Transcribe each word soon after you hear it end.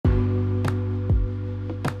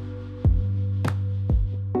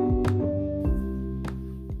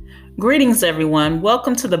Greetings, everyone.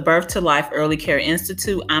 Welcome to the Birth to Life Early Care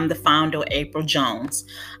Institute. I'm the founder, April Jones.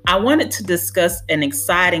 I wanted to discuss an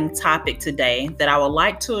exciting topic today that I would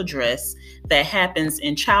like to address that happens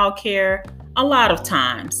in childcare a lot of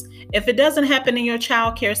times. If it doesn't happen in your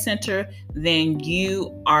childcare center, then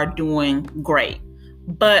you are doing great.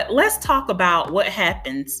 But let's talk about what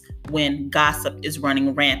happens when gossip is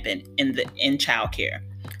running rampant in childcare.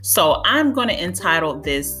 So I'm going to entitle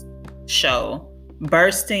this show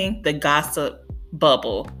Bursting the Gossip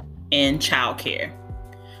Bubble in Childcare.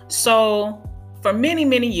 So for many,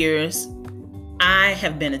 many years, I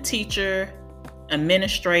have been a teacher,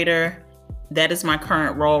 administrator. That is my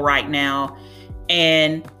current role right now.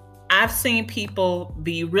 And I've seen people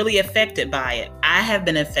be really affected by it. I have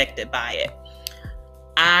been affected by it.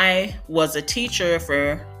 I was a teacher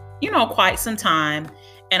for, quite some time.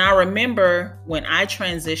 And I remember when I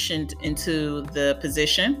transitioned into the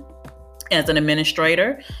position as an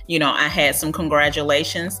administrator, I had some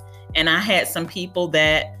congratulations and I had some people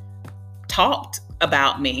that talked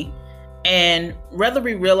about me. And whether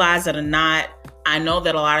we realize it or not, I know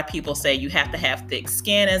that a lot of people say you have to have thick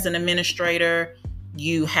skin as an administrator.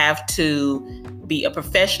 You have to be a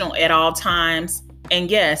professional at all times. And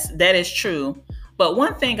yes, that is true. But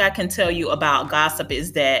one thing I can tell you about gossip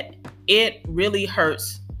is that it really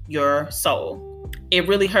hurts your soul. It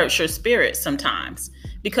really hurts your spirit sometimes.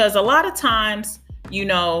 Because a lot of times,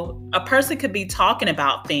 a person could be talking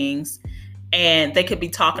about things and they could be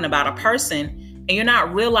talking about a person and you're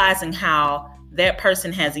not realizing how that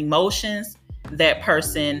person has emotions. That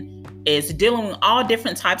person is dealing with all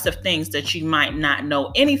different types of things that you might not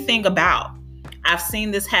know anything about. I've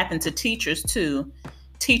seen this happen to teachers too.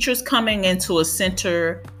 Teachers coming into a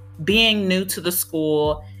center, being new to the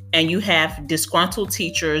school, and you have disgruntled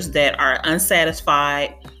teachers that are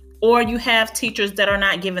unsatisfied, or you have teachers that are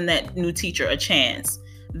not giving that new teacher a chance.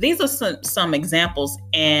 These are some examples,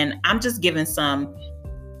 and I'm just giving some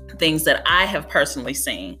things that I have personally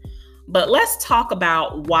seen. But let's talk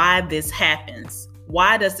about why this happens.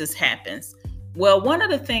 Why does this happen? Well, one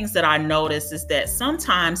of the things that I notice is that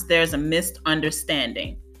sometimes there's a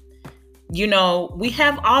misunderstanding. We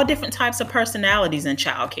have all different types of personalities in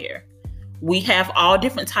childcare. We have all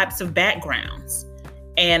different types of backgrounds.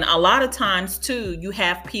 And a lot of times, too, you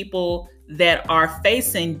have people that are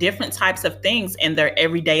facing different types of things in their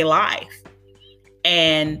everyday life.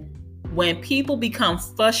 And when people become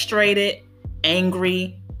frustrated,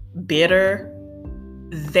 angry, bitter,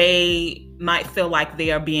 they might feel like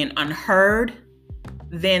they are being unheard,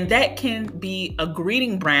 then that can be a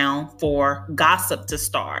greeting ground for gossip to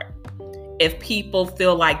start. If people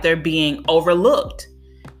feel like they're being overlooked,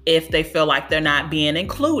 if they feel like they're not being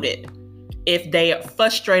included, if they are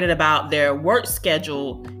frustrated about their work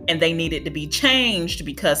schedule and they need it to be changed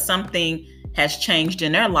because something has changed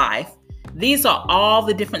in their life. These are all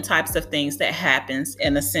the different types of things that happens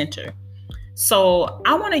in a center. So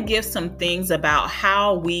I want to give some things about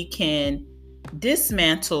how we can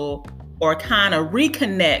dismantle or kind of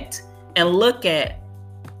reconnect and look at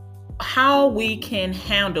how we can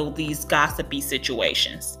handle these gossipy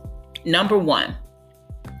situations. Number one,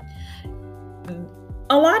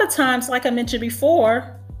 a lot of times, like I mentioned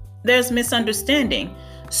before, there's misunderstanding.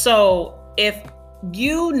 So if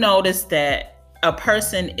you notice that a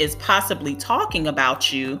person is possibly talking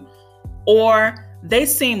about you or they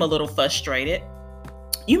seem a little frustrated,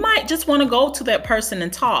 you might just want to go to that person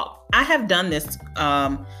and talk. I have done this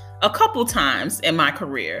a couple times in my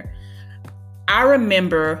career. I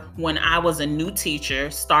remember when I was a new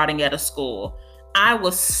teacher starting at a school, I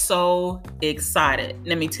was so excited.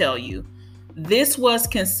 Let me tell you. This was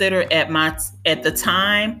considered at the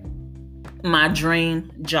time, my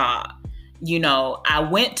dream job. I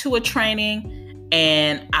went to a training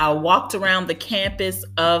and I walked around the campus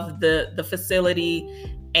of the facility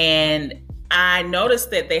and I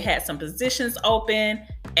noticed that they had some positions open,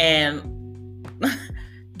 and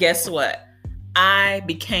guess what? I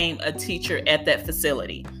became a teacher at that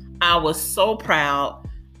facility. I was so proud.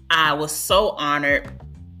 I was so honored,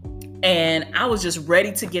 and I was just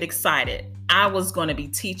ready to get excited. I was going to be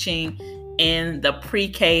teaching in the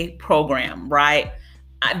pre-K program, right?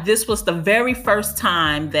 This was the very first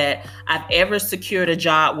time that I've ever secured a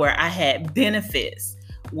job where I had benefits,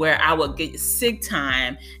 where I would get sick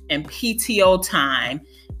time and PTO time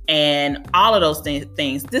and all of those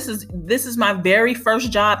things. This is my very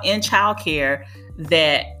first job in childcare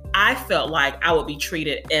that I felt like I would be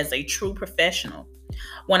treated as a true professional.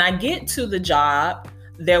 When I get to the job,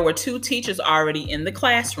 there were two teachers already in the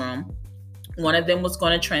classroom. One of them was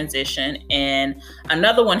going to transition and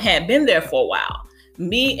another one had been there for a while.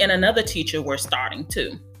 Me and another teacher were starting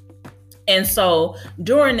too. And so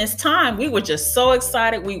during this time, we were just so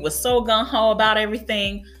excited. We were so gung-ho about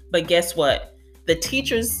everything. But guess what? The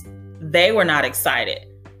teachers, they were not excited.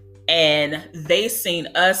 And they seen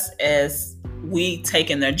us as we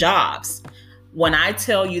taking their jobs. When I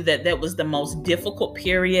tell you that that was the most difficult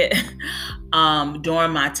period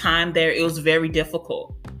during my time there, it was very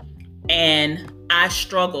difficult. And I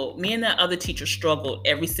struggled. Me and that other teacher struggled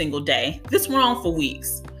every single day. This went on for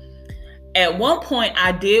weeks. At one point,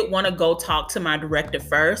 I did want to go talk to my director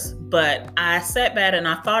first, but I sat back and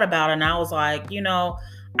I thought about it, and I was like,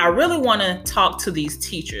 I really want to talk to these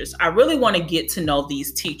teachers. I really want to get to know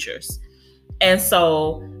these teachers. And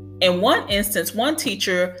so in one instance, one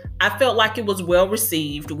teacher, I felt like it was well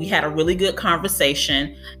received. We had a really good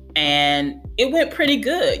conversation and it went pretty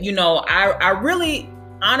good. I really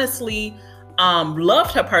honestly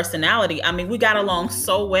loved her personality. I mean, we got along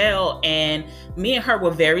so well, and me and her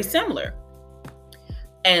were very similar.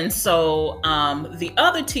 And so the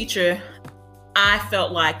other teacher, I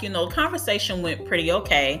felt like, conversation went pretty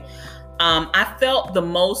okay. I felt the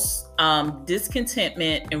most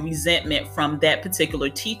discontentment and resentment from that particular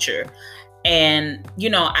teacher. And,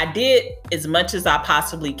 I did as much as I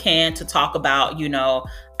possibly can to talk about,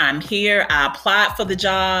 I'm here. I applied for the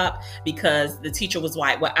job, because the teacher was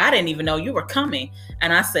like, well, I didn't even know you were coming.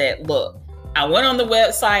 And I said, look, I went on the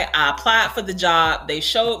website, I applied for the job, they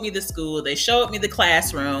showed me the school, they showed me the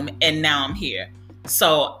classroom, and now I'm here.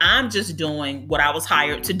 So I'm just doing what I was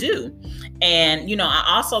hired to do. And, I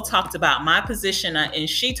also talked about my position, and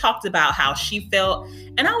she talked about how she felt.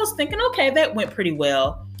 And I was thinking, okay, that went pretty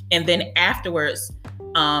well. And then afterwards,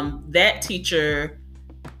 that teacher,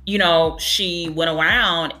 she went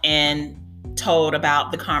around and told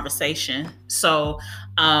about the conversation. So,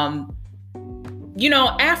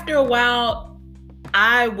 after a while,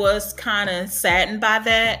 I was kind of saddened by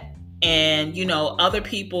that. And, other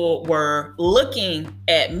people were looking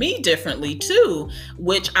at me differently too,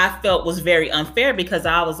 which I felt was very unfair, because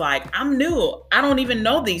I was like, I'm new. I don't even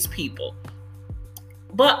know these people.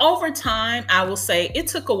 But over time, I will say it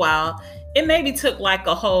took a while. It maybe took like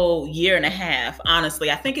a whole year and a half.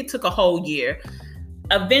 Honestly, I think it took a whole year.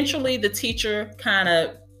 Eventually, the teacher kind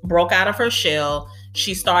of broke out of her shell.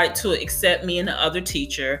 She started to accept me and the other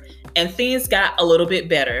teacher, and things got a little bit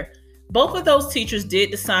better. Both of those teachers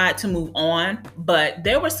did decide to move on, but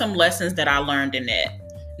there were some lessons that I learned in that.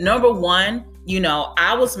 Number one,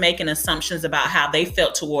 I was making assumptions about how they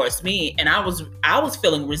felt towards me, and I was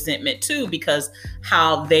feeling resentment too, because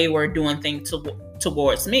how they were doing things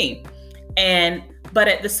towards me. But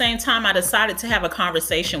at the same time, I decided to have a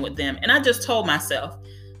conversation with them, and I just told myself,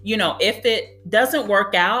 if it doesn't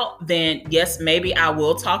work out, then yes, maybe I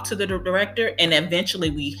will talk to the director. And eventually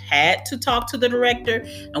we had to talk to the director,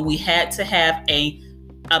 and we had to have a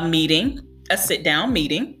meeting, a sit down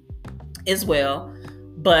meeting as well.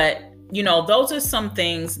 But, those are some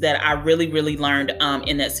things that I really, really learned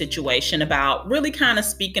in that situation, about really kind of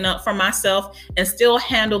speaking up for myself and still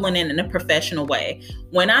handling it in a professional way.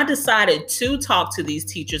 When I decided to talk to these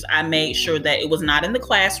teachers, I made sure that it was not in the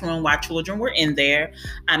classroom while children were in there.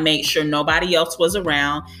 I made sure nobody else was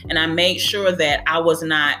around. And I made sure that I was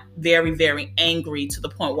not very, very angry to the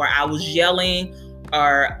point where I was yelling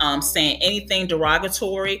or saying anything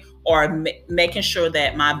derogatory, or making sure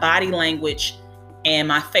that my body language and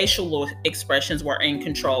my facial expressions were in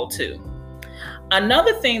control too.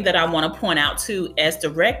 Another thing that I want to point out too, as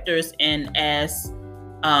directors and as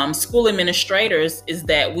school administrators, is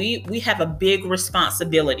that we have a big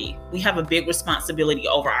responsibility. We have a big responsibility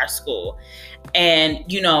over our school. And,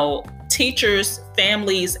 teachers,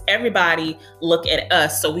 families, everybody look at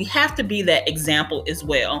us. So we have to be that example as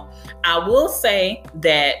well. I will say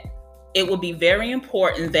that it will be very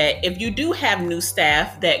important that if you do have new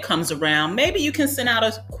staff that comes around, maybe you can send out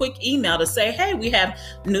a quick email to say, hey, we have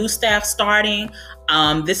new staff starting.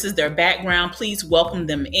 This is their background. Please welcome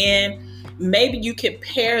them in. Maybe you could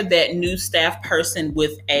pair that new staff person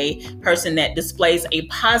with a person that displays a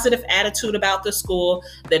positive attitude about the school,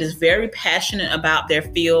 that is very passionate about their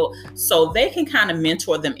field, so they can kind of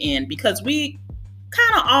mentor them in, because we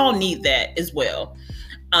kind of all need that as well.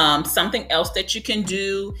 Something else that you can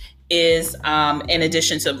do is, in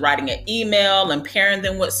addition to writing an email and pairing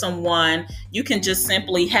them with someone, you can just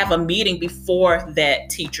simply have a meeting before that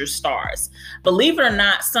teacher starts. Believe it or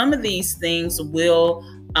not, some of these things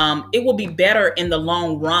it will be better in the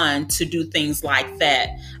long run to do things like that,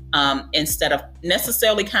 instead of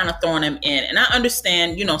necessarily kind of throwing them in. And I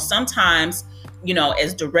understand, sometimes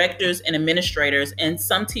as directors and administrators, and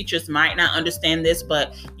some teachers might not understand this,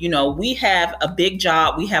 but we have a big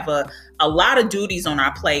job. We have a lot of duties on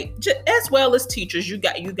our plate, as well as teachers. You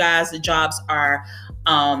guys, the jobs are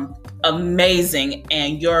amazing,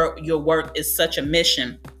 and your work is such a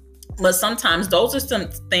mission. But sometimes those are some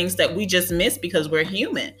things that we just miss because we're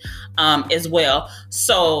human as well.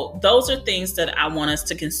 So those are things that I want us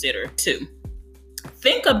to consider too.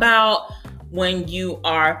 Think about when you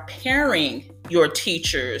are pairing your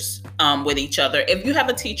teachers with each other. If you have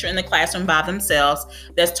a teacher in the classroom by themselves,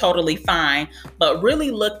 that's totally fine. But really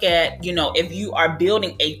look at, if you are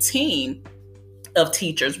building a team of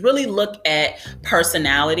teachers, really look at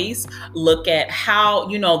personalities, look at how,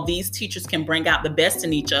 these teachers can bring out the best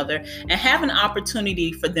in each other, and have an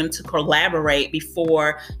opportunity for them to collaborate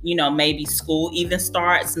before, maybe school even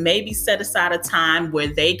starts. Maybe set aside a time where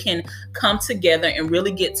they can come together and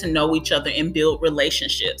really get to know each other and build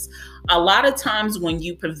relationships. A lot of times when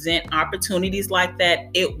you present opportunities like that,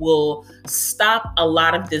 it will stop a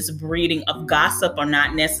lot of this breeding of gossip, or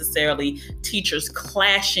not necessarily teachers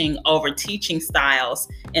clashing over teaching styles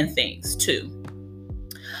and things too.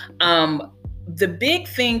 The big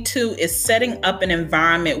thing too is setting up an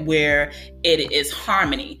environment where it is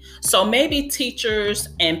harmony. So maybe teachers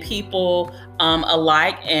and people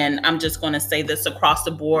alike, and I'm just going to say this across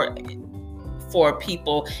the board for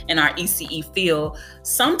people in our ECE field,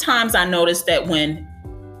 sometimes I notice that when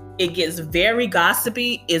it gets very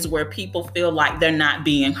gossipy is where people feel like they're not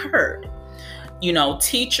being heard.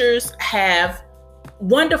 Teachers have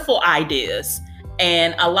wonderful ideas,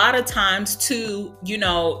 and a lot of times too,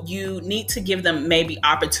 you need to give them maybe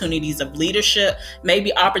opportunities of leadership,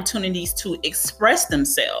 maybe opportunities to express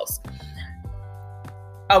themselves.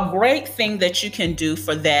 A great thing that you can do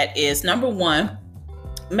for that is, number one,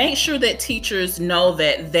 make sure that teachers know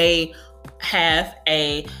that they have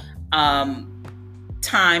a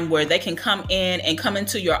time where they can come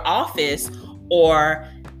into your office, or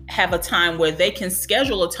have a time where they can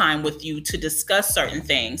schedule a time with you to discuss certain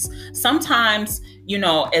things. Sometimes,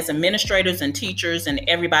 as administrators and teachers and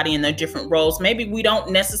everybody in their different roles, maybe we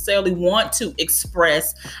don't necessarily want to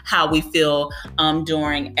express how we feel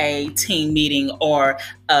during a team meeting or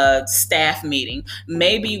a staff meeting.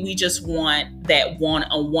 Maybe we just want that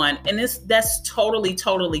one-on-one, and that's totally,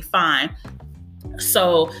 totally fine.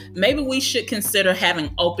 So maybe we should consider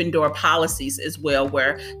having open door policies as well,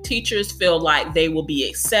 where teachers feel like they will be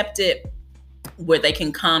accepted, where they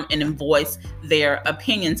can come and voice their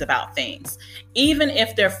opinions about things, even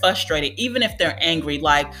if they're frustrated, even if they're angry.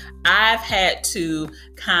 Like, I've had to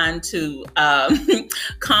calm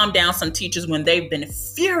down some teachers when they've been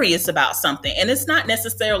furious about something. And it's not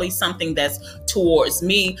necessarily something that's towards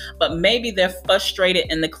me, but maybe they're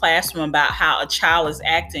frustrated in the classroom about how a child is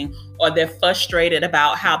acting, or they're frustrated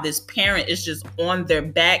about how this parent is just on their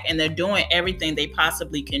back and they're doing everything they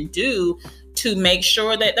possibly can do to make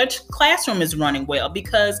sure that their classroom is running well,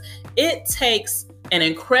 because it takes an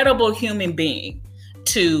incredible human being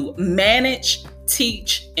to manage,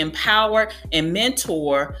 teach, empower, and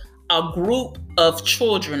mentor a group of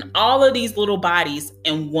children, all of these little bodies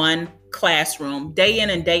in one classroom, day in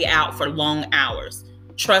and day out for long hours.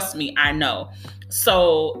 Trust me, I know.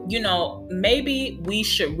 So, maybe we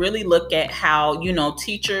should really look at how,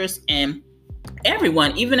 teachers and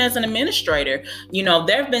everyone, even as an administrator,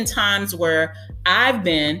 there have been times where I've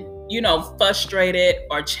been, frustrated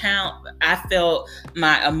or challenged. I felt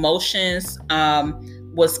my emotions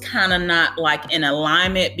was kind of not like in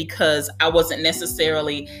alignment, because I wasn't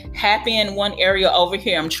necessarily happy in one area. Over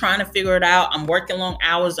here, I'm trying to figure it out. I'm working long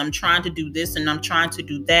hours. I'm trying to do this and I'm trying to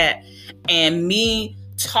do that. And me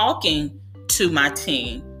talking to my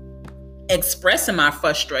team, expressing my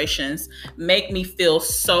frustrations, make me feel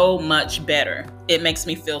so much better. It makes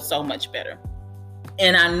me feel so much better.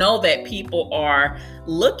 And I know that people are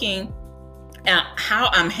looking at how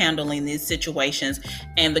I'm handling these situations,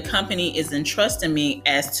 and the company is entrusting me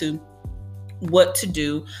as to what to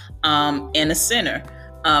do in a center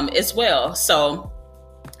as well. So,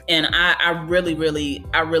 and I really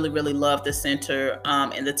love the center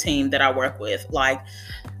and the team that I work with. Like,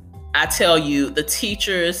 I tell you, the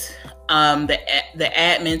teachers, the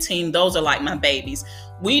admin team, those are like my babies.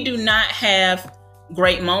 We do not have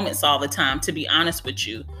great moments all the time, to be honest with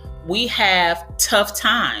you. We have tough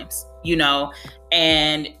times,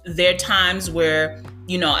 and there are times where,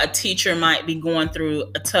 a teacher might be going through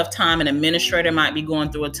a tough time, an administrator might be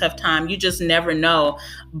going through a tough time. You just never know.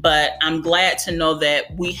 But I'm glad to know that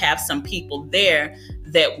we have some people there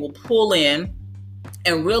that will pull in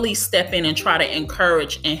and really step in and try to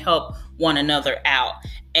encourage and help one another out.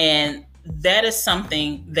 And that is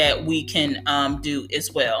something that we can do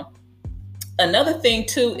as well. Another thing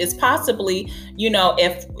too is possibly,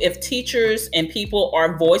 if teachers and people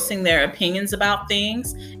are voicing their opinions about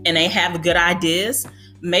things and they have good ideas,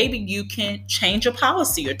 maybe you can change a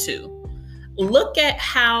policy or two.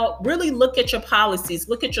 Really look at your policies,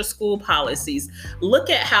 look at your school policies,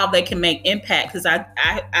 look at how they can make impact. Because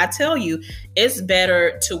I tell you, it's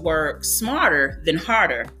better to work smarter than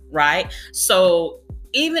harder, right? So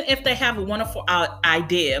even if they have a wonderful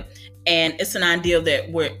idea, and it's an idea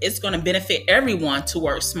that where it's going to benefit everyone to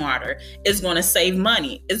work smarter, it's going to save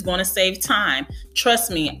money, it's going to save time. Trust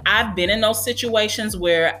me, I've been in those situations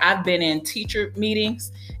where I've been in teacher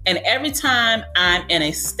meetings, and every time I'm in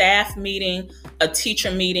a staff meeting, a teacher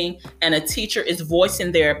meeting, and a teacher is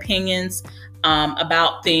voicing their opinions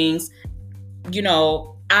about things,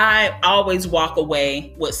 I always walk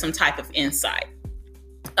away with some type of insight.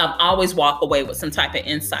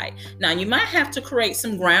 Now, you might have to create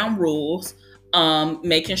some ground rules,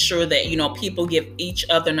 making sure that, people give each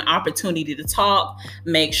other an opportunity to talk,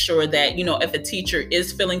 make sure that, if a teacher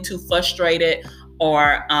is feeling too frustrated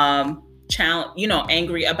or,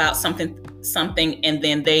 angry about something, and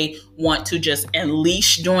then they want to just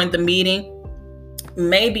unleash during the meeting,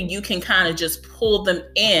 maybe you can kind of just pull them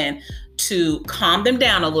in to calm them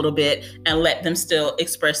down a little bit and let them still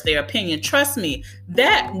express their opinion. Trust me,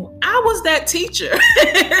 that I was that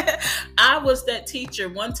teacher.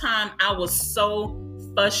 One time I was so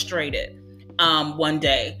frustrated. One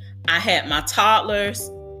day I had my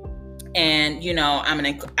toddlers, and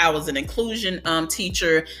I was an inclusion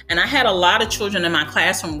teacher, and I had a lot of children in my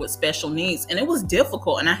classroom with special needs, and it was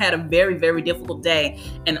difficult, and I had a very, very difficult day.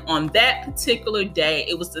 And on that particular day,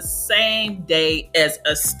 it was the same day as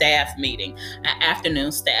a staff meeting, an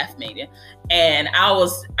afternoon staff meeting. And I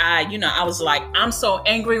was like, I'm so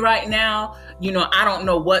angry right now. I don't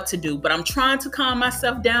know what to do, but I'm trying to calm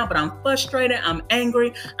myself down, but I'm frustrated. I'm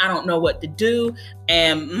angry. I don't know what to do.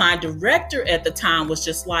 And my director at the time was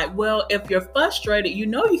just like, well, if you're frustrated, you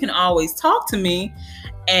can always talk to me.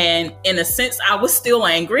 And in a sense, I was still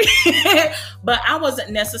angry, but I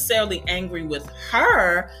wasn't necessarily angry with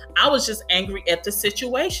her. I was just angry at the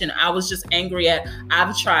situation. I was just angry at,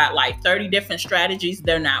 I've tried like 30 different strategies.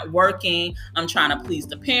 They're not working. I'm trying to please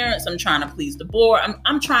the parents. I'm trying to please the board.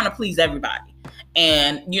 I'm trying to please everybody.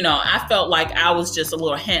 And, I felt like I was just a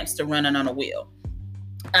little hamster running on a wheel.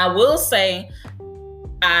 I will say,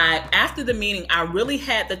 after the meeting, I really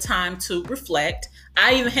had the time to reflect.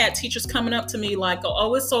 I even had teachers coming up to me like,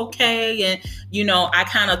 oh, it's okay. And, I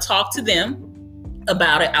kind of talked to them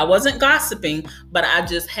about it. I wasn't gossiping, but I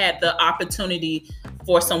just had the opportunity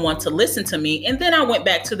for someone to listen to me. And then I went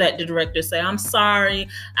back to that director, say, I'm sorry.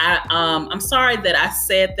 I'm sorry that I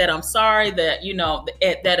said that. I'm sorry that,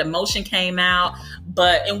 that emotion came out.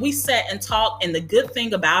 And we sat and talked. And the good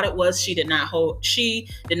thing about it was she did not hold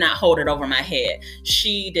it over my head.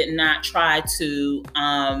 She did not try to,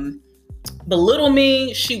 belittle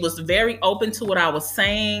me. She was very open to what I was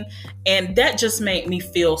saying, and that just made me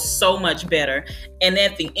feel so much better. And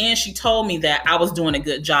at the end, she told me that I was doing a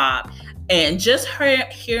good job. And just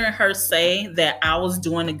hearing her say that I was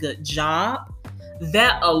doing a good job,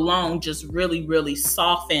 that alone just really, really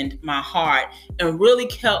softened my heart and really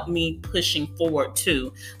kept me pushing forward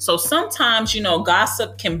too. So sometimes,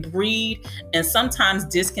 gossip can breed, and sometimes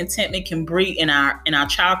discontentment can breed in our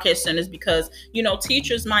childcare centers because,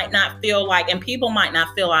 teachers might not feel like, and people might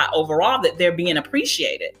not feel like overall that they're being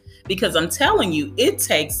appreciated. Because I'm telling you, it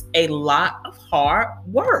takes a lot of hard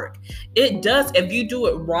work. It does. If you do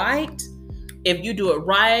it right,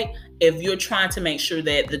 if you're trying to make sure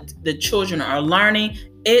that the children are learning,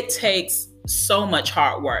 it takes so much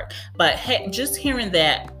hard work. But hey, just hearing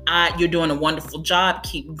that you're doing a wonderful job,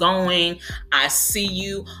 keep going, I see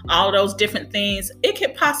you, all those different things, it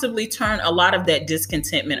could possibly turn a lot of that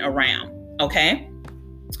discontentment around, okay?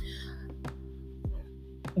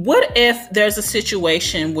 What if there's a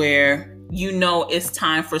situation where it's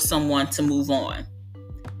time for someone to move on?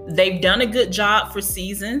 They've done a good job for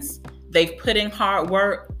seasons, they've put in hard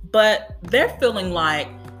work, but they're feeling like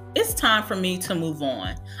it's time for me to move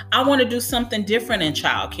on. I want to do something different in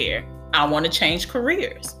childcare. I want to change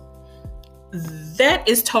careers. That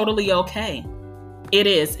is totally okay. It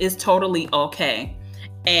is. It's totally okay.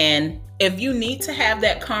 And if you need to have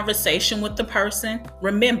that conversation with the person,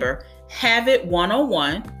 remember, have it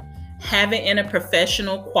one-on-one, have it in a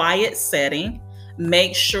professional, quiet setting.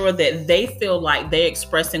 Make sure that they feel like they're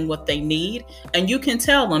expressing what they need. And you can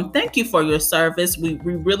tell them, thank you for your service. We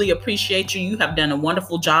really appreciate you. You have done a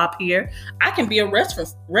wonderful job here. I can be a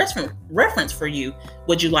reference for you.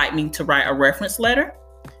 Would you like me to write a reference letter?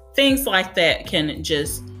 Things like that can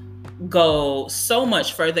just go so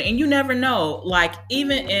much further. And you never know, like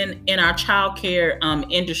even in our childcare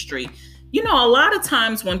industry, a lot of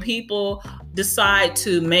times when people decide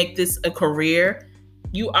to make this a career,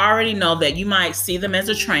 you already know that you might see them as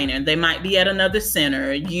a trainer. They might be at another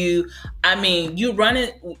center. You run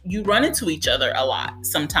into each other a lot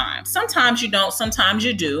sometimes. Sometimes you don't, sometimes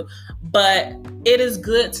you do. But it is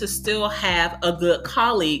good to still have a good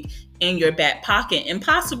colleague in your back pocket, and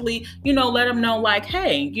possibly, let them know, like,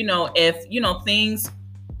 hey,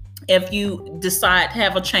 if you decide to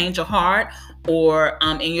have a change of heart, or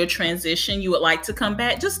in your transition you would like to come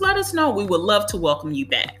back, just let us know. We would love to welcome you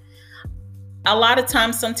back. A lot of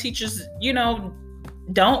times some teachers,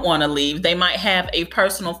 don't want to leave. They might have a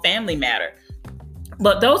personal family matter.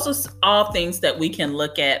 But those are all things that we can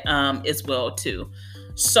look at as well too.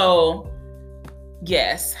 So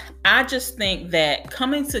yes, I just think that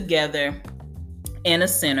coming together in a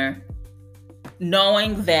center,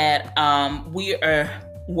 knowing that we are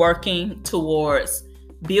working towards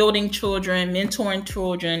building children, mentoring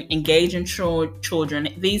children, engaging children,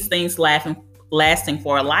 these things lasting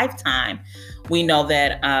for a lifetime, we know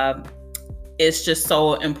that it's just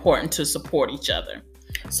so important to support each other.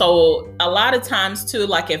 So a lot of times too,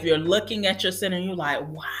 like if you're looking at your center, you're like,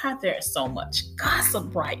 why there's so much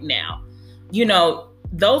gossip right now?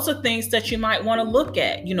 Those are things that you might want to look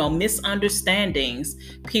at, misunderstandings,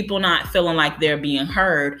 people not feeling like they're being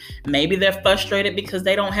heard. Maybe they're frustrated because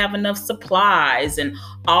they don't have enough supplies and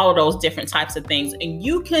all of those different types of things. And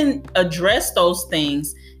you can address those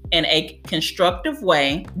things in a constructive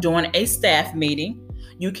way during a staff meeting.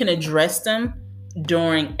 You can address them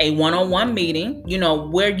during a one-on-one meeting.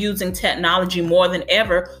 We're using technology more than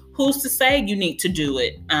ever. Who's to say you need to do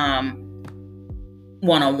it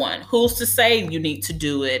one-on-one? Who's to say you need to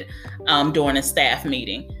do it during a staff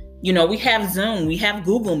meeting? We have Zoom, we have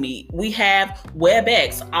Google Meet, we have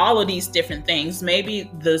WebEx, all of these different things.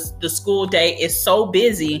 Maybe the school day is so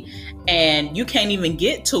busy and you can't even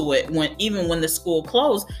get to it when the school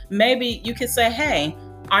closed. Maybe you could say, hey,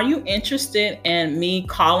 are you interested in me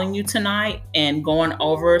calling you tonight and going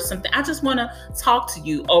over something? I just want to talk to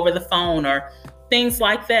you over the phone, or things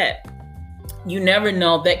like that. You never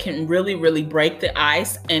know, that can really, really break the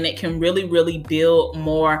ice, and it can really, really build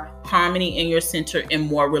more harmony in your center and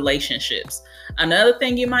more relationships. Another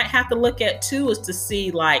thing you might have to look at too is to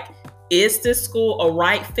see, like, is this school a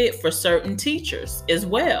right fit for certain teachers as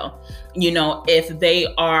well? If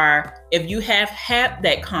you have had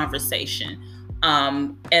that conversation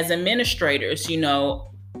as administrators,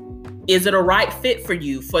 is it a right fit for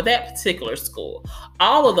you for that particular school?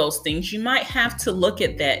 All of those things, you might have to look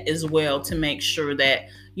at that as well to make sure that,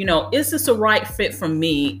 is this a right fit for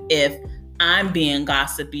me if I'm being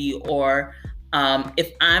gossipy, or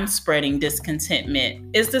if I'm spreading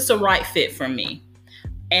discontentment? Is this a right fit for me?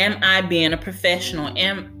 Am I being a professional?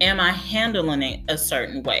 Am I handling it a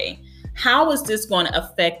certain way? How is this going to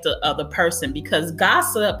affect the other person? Because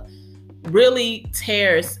gossip really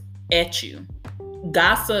tears at you.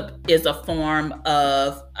 Gossip is a form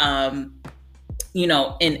of,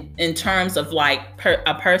 in terms of like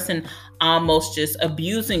a person almost just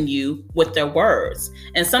abusing you with their words.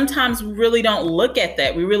 And sometimes we really don't look at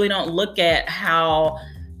that. We really don't look at how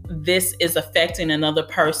this is affecting another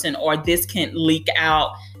person, or this can leak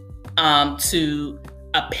out to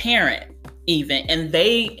a parent even, and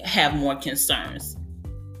they have more concerns.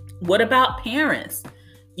 What about parents?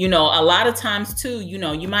 A lot of times too,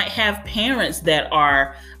 you might have parents that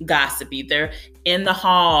are gossipy. They're in the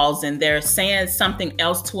halls and they're saying something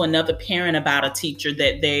else to another parent about a teacher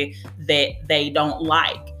that they don't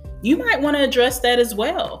like. You might want to address that as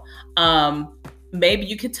well. Maybe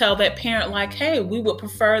you could tell that parent, like, hey, we would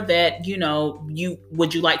prefer that,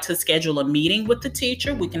 would you like to schedule a meeting with the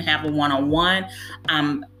teacher? We can have a one-on-one.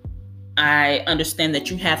 I understand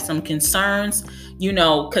that you have some concerns,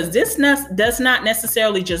 because this does not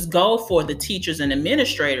necessarily just go for the teachers and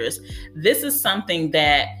administrators. This is something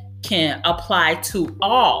that can apply to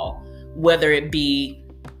all, whether it be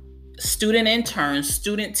student interns,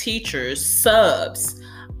 student teachers, subs,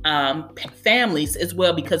 families as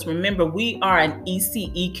well, because remember, we are an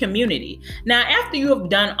ECE community. Now, after you have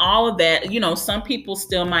done all of that, some people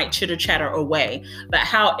still might chitter chatter away, but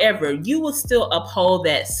however, you will still uphold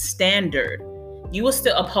that standard. You will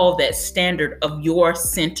still uphold that standard of your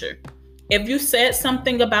center. If you said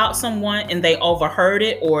something about someone and they overheard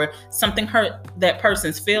it, or something hurt that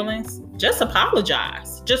person's feelings, just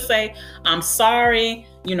apologize. Just say, I'm sorry,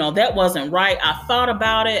 that wasn't right. I thought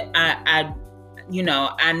about it. I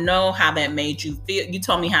know how that made you feel. You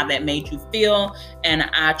told me how that made you feel, and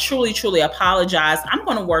I truly, truly apologize. I'm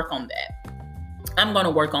going to work on that.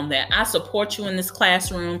 I support you in this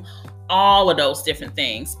classroom, all of those different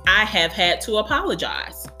things. I have had to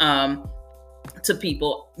apologize to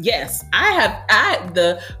people. Yes,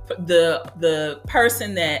 the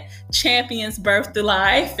person that champions birth to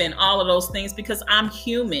life and all of those things, because I'm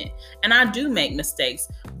human and I do make mistakes,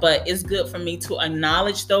 but it's good for me to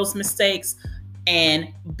acknowledge those mistakes and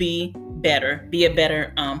be a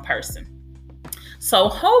better person. So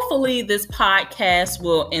hopefully this podcast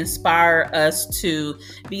will inspire us to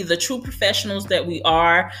be the true professionals that we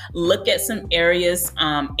are, look at some areas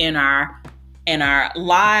in our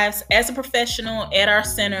lives as a professional at our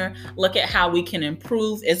center, look at how we can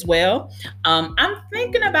improve as well. I'm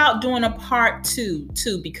thinking about doing a part two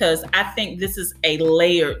too, because I think this is a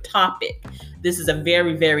layered topic. This is a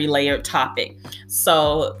very, very layered topic.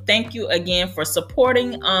 So thank you again for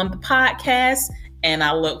supporting the podcast, and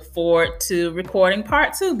I look forward to recording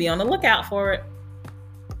part two. Be on the lookout for it.